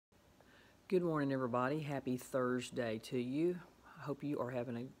Good morning, everybody. Happy Thursday to you. I hope you are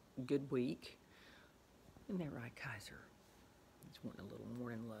having a good week. Isn't that right, Kaiser? He's wanting a little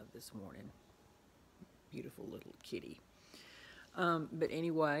morning love this morning. Beautiful little kitty. But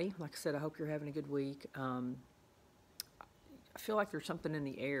anyway, like I said, I hope you're having a good week. I feel like there's something in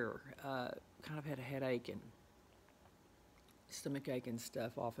the air. Kind of had a headache and stomach ache and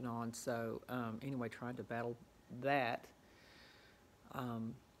stuff off and on. So anyway, trying to battle that.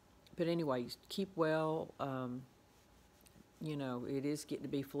 But anyway, keep well. You know, it is getting to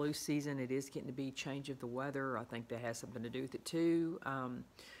be flu season. It is getting to be change of the weather. I think that has something to do with it too.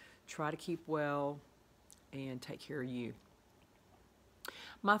 Try to keep well and take care of you.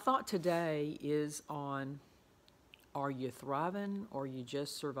 My thought today is on, are you thriving or are you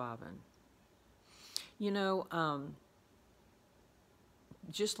just surviving? You know,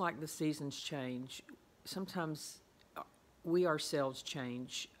 just like the seasons change, sometimes we ourselves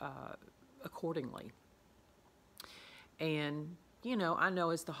change accordingly. And, you know, I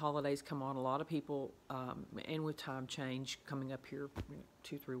know as the holidays come on, a lot of people, and with time change coming up here,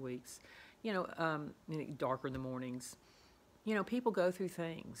 2-3 weeks, you know, darker in the mornings, you know, people go through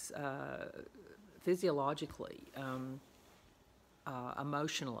things physiologically,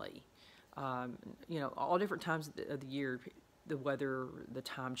 emotionally, you know, all different times of the year, the weather, the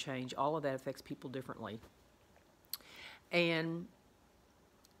time change, all of that affects people differently. And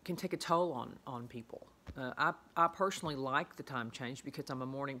can take a toll on people. I personally like the time change because I'm a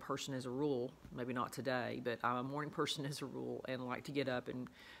morning person as a rule. Maybe not today, but I'm a morning person as a rule and like to get up and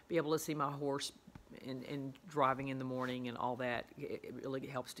be able to see my horse and driving in the morning and all that. It really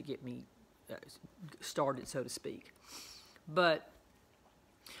helps to get me started, so to speak. But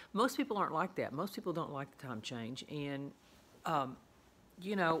most people aren't like that. Most people don't like the time change. And,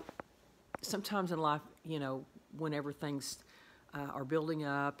 you know, sometimes in life, you know, whenever things are building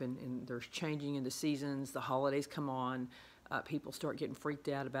up and there's changing in the seasons, the holidays come on, people start getting freaked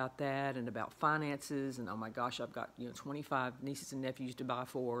out about that and about finances and, oh my gosh, I've got, you know, 25 nieces and nephews to buy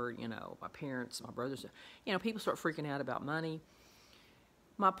for, you know, my parents, my brothers, you know, people start freaking out about money.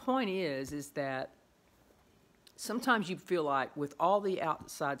 My point is that sometimes you feel like with all the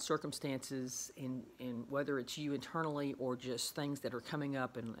outside circumstances in whether it's you internally or just things that are coming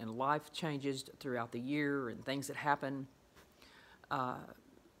up and life changes throughout the year and things that happen,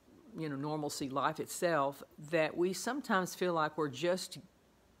 you know, normalcy, life itself, that we sometimes feel like we're just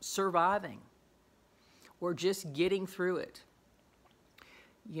surviving. We're just getting through it.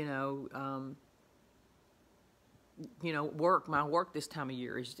 You know, my work this time of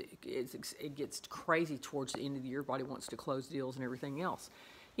year it gets crazy towards the end of the year. Everybody wants to close deals and everything else,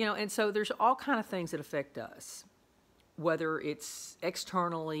 you know. And so there's all kind of things that affect us, whether it's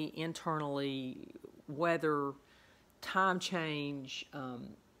externally, internally, weather, time change,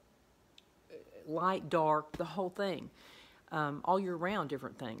 light, dark, the whole thing, all year round,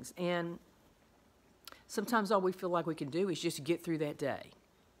 different things. And sometimes all we feel like we can do is just get through that day,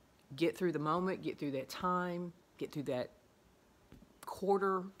 get through the moment, get through that time, get through that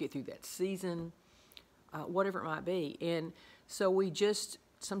quarter, get through that season, whatever it might be. And so we just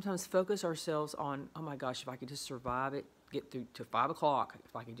sometimes focus ourselves on, oh my gosh, if I could just survive it, get through to 5 o'clock,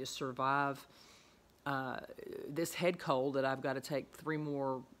 if I could just survive this head cold that I've got to take 3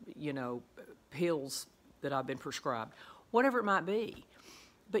 more, you know, pills that I've been prescribed, whatever it might be.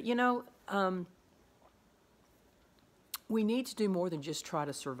 But, you know, we need to do more than just try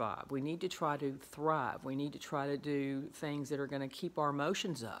to survive. We need to try to thrive. We need to try to do things that are going to keep our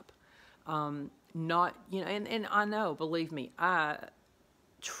emotions up. Not, you know, and I know, believe me, I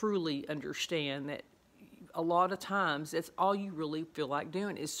truly understand that a lot of times that's all you really feel like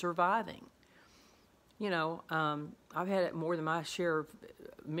doing is surviving. You know, I've had more than my share of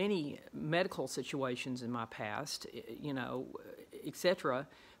many medical situations in my past, you know, etc.,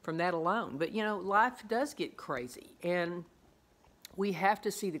 from that alone. But, you know, life does get crazy, and we have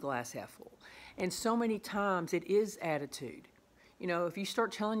to see the glass half full. And so many times it is attitude. You know, if you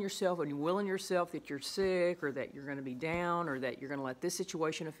start telling yourself and willing yourself that you're sick or that you're going to be down or that you're going to let this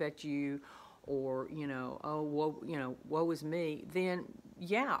situation affect you or, you know, oh, woe, you know, woe is me, then,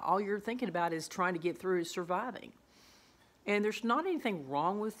 yeah, all you're thinking about is trying to get through is surviving. And there's not anything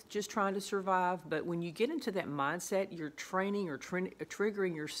wrong with just trying to survive, but when you get into that mindset, you're training or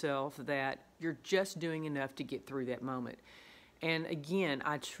triggering yourself that you're just doing enough to get through that moment. And again,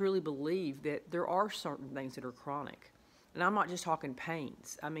 I truly believe that there are certain things that are chronic. And I'm not just talking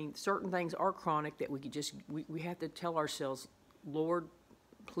pains. I mean, certain things are chronic that we could just, we have to tell ourselves, Lord,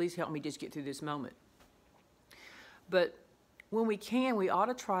 please help me just get through this moment. But when we can, we ought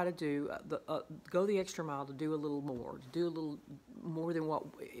to try to do go the extra mile, to do a little more, to do a little more than what,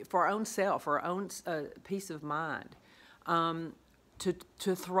 for our own self, for our own peace of mind,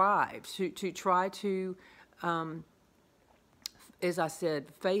 to thrive, to try to, as I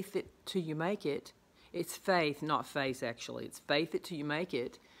said, faith it till you make it. It's faith, not face, actually. It's faith it till you make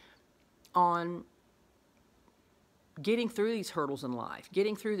it on getting through these hurdles in life,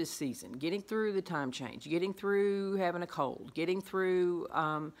 getting through this season, getting through the time change, getting through having a cold, getting through,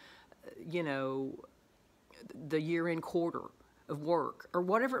 the year-end quarter of work, or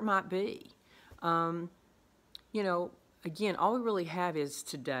whatever it might be. Again, all we really have is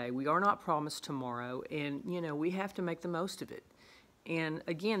today. We are not promised tomorrow, and, we have to make the most of it. And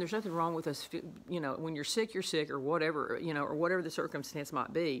again, there's nothing wrong with us, when you're sick, or whatever, or whatever the circumstance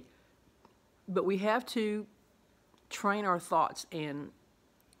might be. But we have to train our thoughts and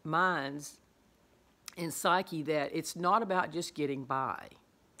minds and psyche that it's not about just getting by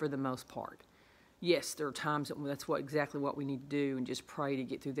for the most part. Yes, there are times that that's exactly what we need to do, and just pray to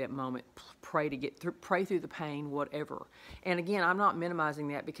get through that moment, pray through the pain, whatever. And again, I'm not minimizing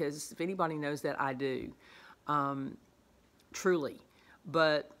that, because if anybody knows that, I do, truly.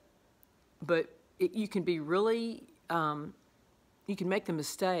 But you can be really, you can make the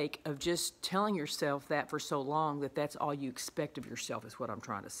mistake of just telling yourself that for so long that that's all you expect of yourself, is what I'm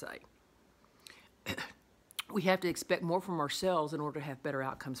trying to say. We have to expect more from ourselves in order to have better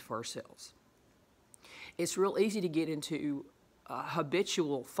outcomes for ourselves. It's real easy to get into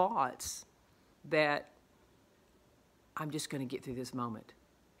habitual thoughts that I'm just going to get through this moment.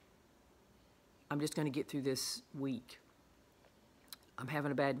 I'm just going to get through this week. I'm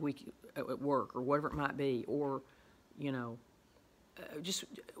having a bad week at work, or whatever it might be, or, just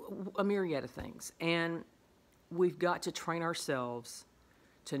a myriad of things. And we've got to train ourselves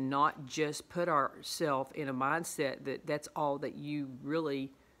to not just put ourselves in a mindset that that's all that you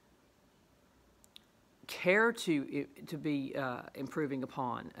really care to be improving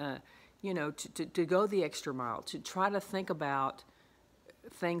upon. To go the extra mile, to try to think about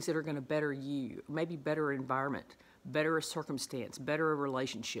things that are going to better you, maybe better environment, better a circumstance, better a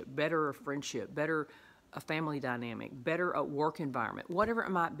relationship, better a friendship, better a family dynamic, better a work environment, whatever it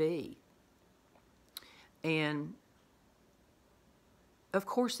might be. And of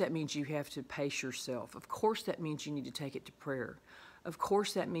course that means you have to pace yourself. Of course that means you need to take it to prayer. Of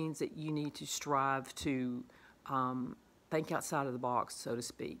course that means that you need to strive to think outside of the box, so to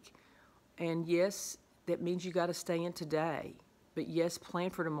speak. And yes, that means you got to stay in today. But yes, plan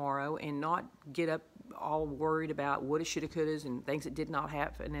for tomorrow, and not get up all worried about woulda, shoulda, couldas, and things that did not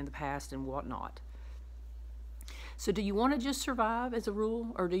happen in the past and whatnot. So do you want to just survive as a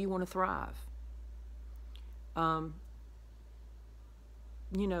rule, or do you want to thrive?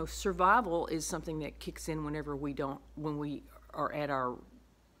 Survival is something that kicks in when we are at our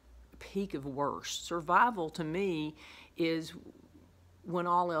peak of worst. Survival, to me, is when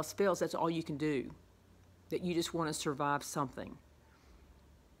all else fails, that's all you can do. That you just want to survive something.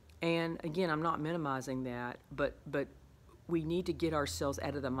 And again, I'm not minimizing that, but we need to get ourselves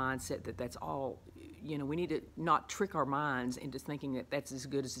out of the mindset that that's all. We need to not trick our minds into thinking that that's as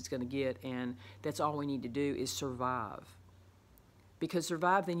good as it's going to get, and that's all we need to do is survive. Because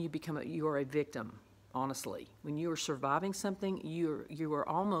survive, then you are a victim. Honestly, when you are surviving something, you are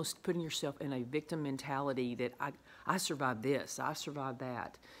almost putting yourself in a victim mentality that I survived this, I survived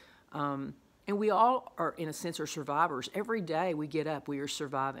that. And we all are, in a sense, are survivors. Every day we get up, we are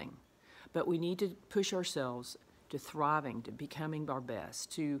surviving. But we need to push ourselves to thriving, to becoming our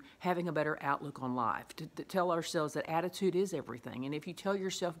best, to having a better outlook on life, to tell ourselves that attitude is everything. And if you tell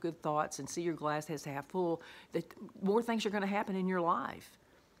yourself good thoughts and see your glass as half full, that more things are going to happen in your life.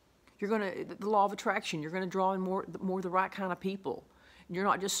 The law of attraction, you're going to draw in more the right kind of people. You're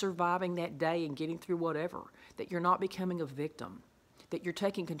not just surviving that day and getting through whatever, that you're not becoming a victim, that you're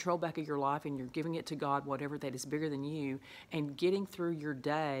taking control back of your life and you're giving it to God, whatever that is bigger than you, and getting through your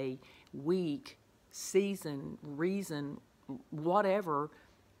day, week, season, reason, whatever,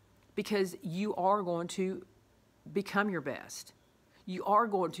 because you are going to become your best. You are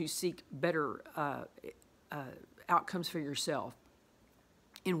going to seek better outcomes for yourself,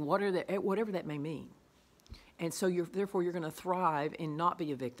 in whatever that may mean. And so therefore you're going to thrive and not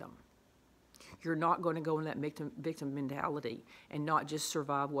be a victim. You're not going to go in that victim mentality and not just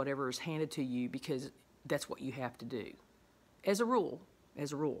survive whatever is handed to you because that's what you have to do. As a rule.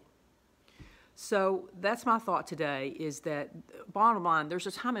 So that's my thought today, is that bottom line, there's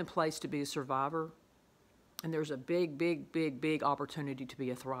a time and place to be a survivor, and there's a big opportunity to be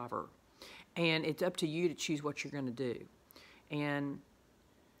a thriver. And it's up to you to choose what you're going to do. And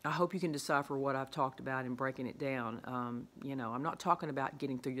I hope you can decipher what I've talked about in breaking it down. You know, I'm not talking about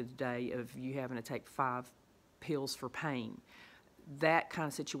getting through the day of you having to take 5 pills for pain. That kind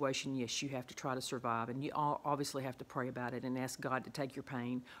of situation, yes, you have to try to survive, and you obviously have to pray about it and ask God to take your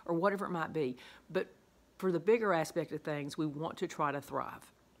pain or whatever it might be. But for the bigger aspect of things, we want to try to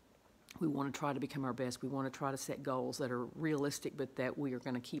thrive. We want to try to become our best. We want to try to set goals that are realistic, but that we are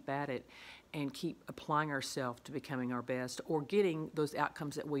going to keep at it and keep applying ourselves to becoming our best or getting those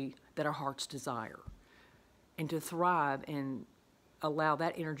outcomes that our hearts desire. And to thrive and allow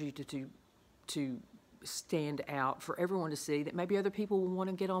that energy to stand out for everyone to see, that maybe other people will want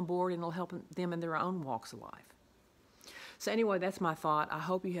to get on board and it'll help them in their own walks of life. So anyway, that's my thought. I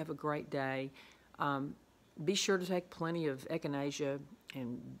hope you have a great day. Be sure to take plenty of echinacea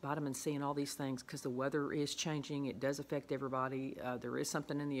and vitamin C and all these things, because the weather is changing. It does affect everybody. There is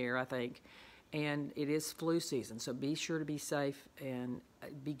something in the air, I think, and it is flu season. So be sure to be safe and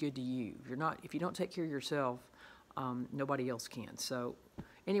be good to you. If you don't take care of yourself, nobody else can. So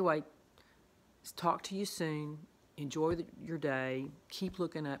anyway, talk to you soon. Enjoy your day. Keep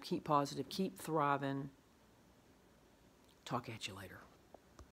looking up. Keep positive. Keep thriving. Talk at you later.